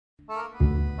Right,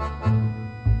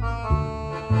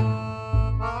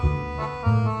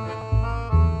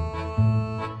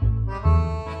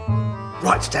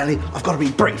 Stanley, I've got to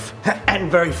be brief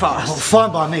and very fast. Oh,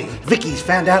 fine by me. Vicky's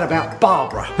found out about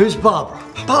Barbara. Who's Barbara?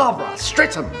 Barbara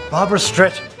Streatham. Barbara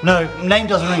Stretton. No, name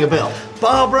doesn't ring a bell.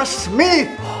 Barbara Smith.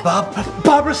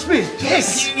 Barbara Smith?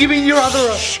 Yes. You mean your other...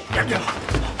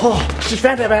 Oh, she's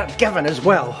found out about Gavin as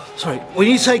well. Sorry, when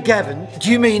you say Gavin,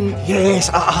 do you mean...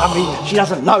 Yes, I mean, she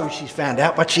doesn't know she's found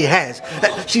out, but she has.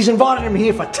 She's invited him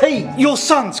here for tea. Your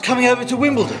son's coming over to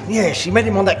Wimbledon? Yeah, she met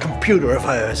him on that computer of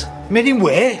hers. Met him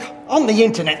where? On the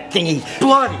internet thingy.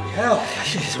 Bloody hell.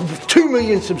 She's 2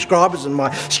 million subscribers and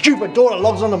my stupid daughter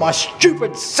logs onto my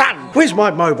stupid son. Where's my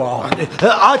mobile?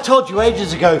 I told you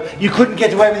ages ago you couldn't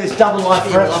get away with this double life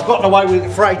forever. I've gotten away with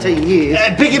it for 18 years.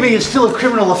 Bigamy is still a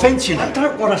criminal offence, you know. I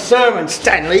don't want a sermon,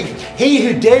 Stanley. He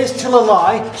who dares tell a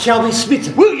lie shall be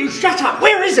smitten. Will you shut up?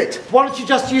 Where is it? Why don't you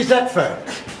just use that phone?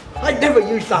 I never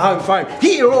use the home phone,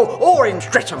 here or in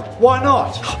Streatham. Why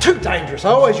not? Too dangerous. I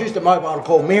always use the mobile to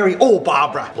call Mary or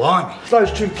Barbara. Blimey. If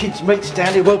those two kids meet,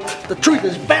 Stanley, well, the truth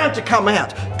is bound to come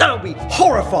out. They'll be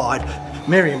horrified.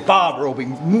 Mary and Barbara will be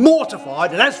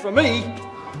mortified, and as for me...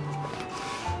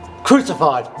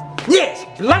 Crucified. Yes,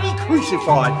 bloody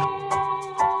crucified.